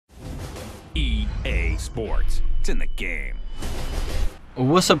EA Sports. It's in the game.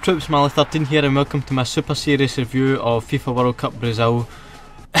 What's up troops, Mally13 here and welcome to my super serious review of FIFA World Cup Brazil.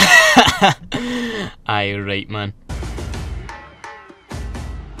 Aye, right man.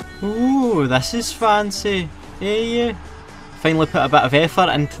 Ooh, this is fancy. Yeah. Finally put a bit of effort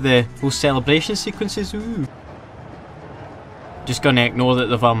into the whole celebration sequences. Ooh. Just gonna ignore that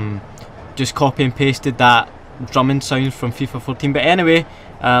they've just copy and pasted that drumming sound from FIFA 14. But anyway,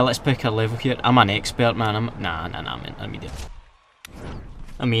 let's pick our level here. I'm an expert, man. Nah, I'm intermediate.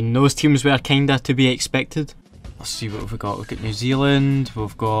 I mean, those teams were kinda to be expected. Let's see what we've got. We've got New Zealand,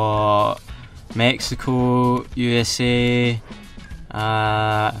 we've got Mexico, USA,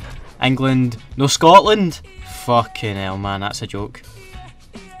 England, no Scotland. Fucking hell, man, that's a joke.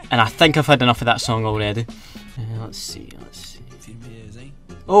 And I think I've had enough of that song already. Let's see.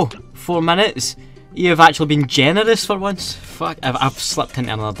 Oh, 4 minutes. You've actually been generous for once. Fuck, I've slipped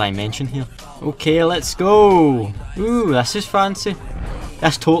into another dimension here. Okay, let's go. Ooh, this is fancy.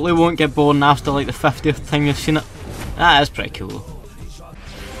 This totally won't get boring after like the 50th time you've seen it. That is pretty cool.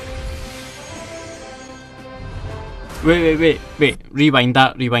 Wait. Rewind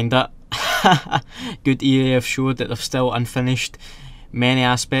that. Good, EA have showed that they've still unfinished many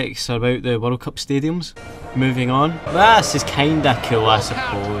aspects about the World Cup stadiums. Moving on. This is kinda cool, I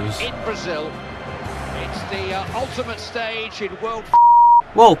suppose. In Brazil, it's the ultimate stage in world.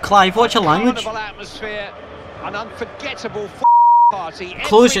 Whoa, Clive, what's your language? Atmosphere, an unforgettable party.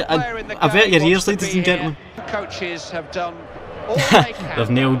 Close it. Avert your ears, ladies and gentlemen. Coaches have done all they can. They've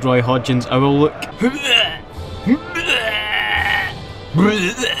nailed Roy Hodgson's owl look. The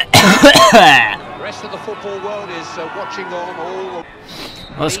rest of the football world is watching on all.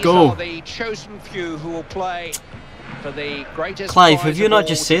 Let's go. The chosen few who will play for the greatest. Clive, have you not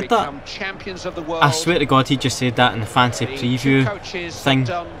just said that? Champions of the world. I swear to God, he just said that in the fancy preview thing.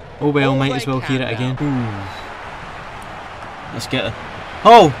 Oh well, might as well hear it again. Ooh. Let's get it.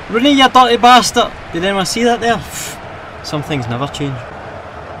 Oh, Rooney, you dirty bastard! Did anyone see that there? Some things never change.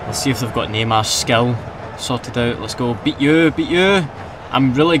 Let's see if they've got Neymar's skill sorted out. Let's go. Beat you.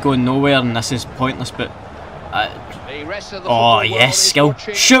 I'm really going nowhere and this is pointless, but... oh yes, skill.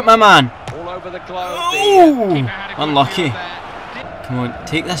 Shoot my man! Oh, unlucky. Come on,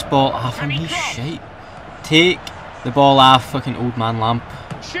 take this ball off him, he's shite. Take the ball off fucking old man Lamp.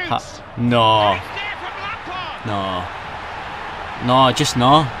 No, just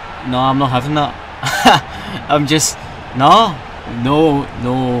no. No, I'm not having that. I'm just... No.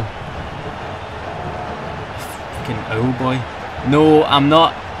 Fucking owl boy. No, I'm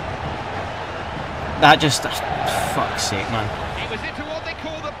not. That just... fuck's sake, man.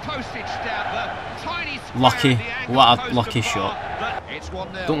 Lucky. What a lucky shot.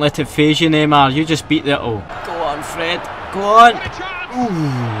 Don't let it phase you, Neymar. You just beat that. Oh. Go on, Fred. Go on. Ooh.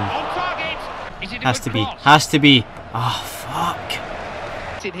 Has to be. Oh, fuck.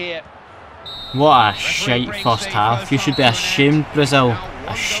 What a shite first half. You should be ashamed, Brazil.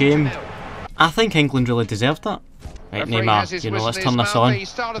 Ashamed. I think England really deserved that. Right, Neymar, you know, let's turn this on. Oh.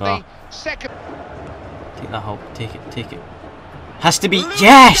 Take that help. Take it. Has to be.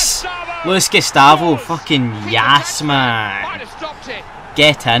 Yes! Luis Gustavo. Fucking yes, man.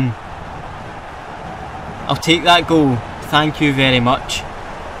 Get in. I'll take that goal. Thank you very much.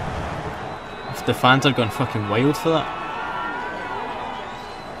 If the fans are going fucking wild for that.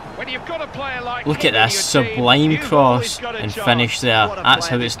 Look at this sublime cross and finish there. That's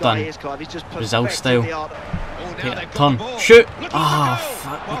how it's done. Brazil style. Turn. Shoot! Ah, oh,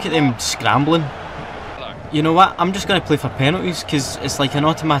 fuck. Look at them scrambling. You know what? I'm just going to play for penalties because it's like an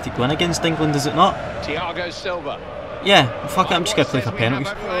automatic win against England, is it not? Yeah, fuck it, I'm just going to play for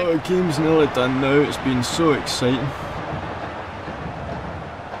penalties. Oh, the game's nearly done now. It's been so exciting.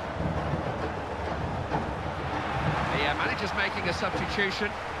 The manager's making a substitution.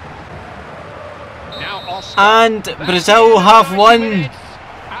 And Brazil have won.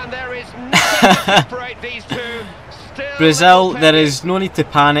 Brazil, there is no need to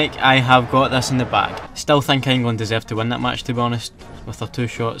panic. I have got this in the bag. Still think England deserve to win that match, to be honest, with their 2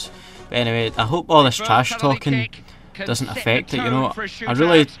 shots. But anyway, I hope all this trash talking doesn't affect it, you know. I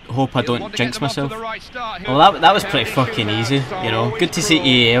really hope I don't jinx myself. Well, that was pretty fucking easy, you know. Good to see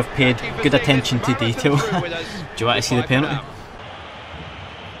EA have paid good attention to detail. Do you want to see the penalty?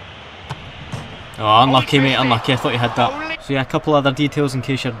 Oh, unlucky, mate, unlucky. I thought you had that. So yeah, a couple other details in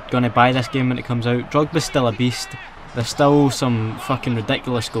case you're going to buy this game when it comes out. Drogba's still a beast. There's still some fucking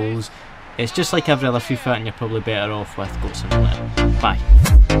ridiculous goals. It's just like every other FIFA and you're probably better off with Goat Simulator. Bye.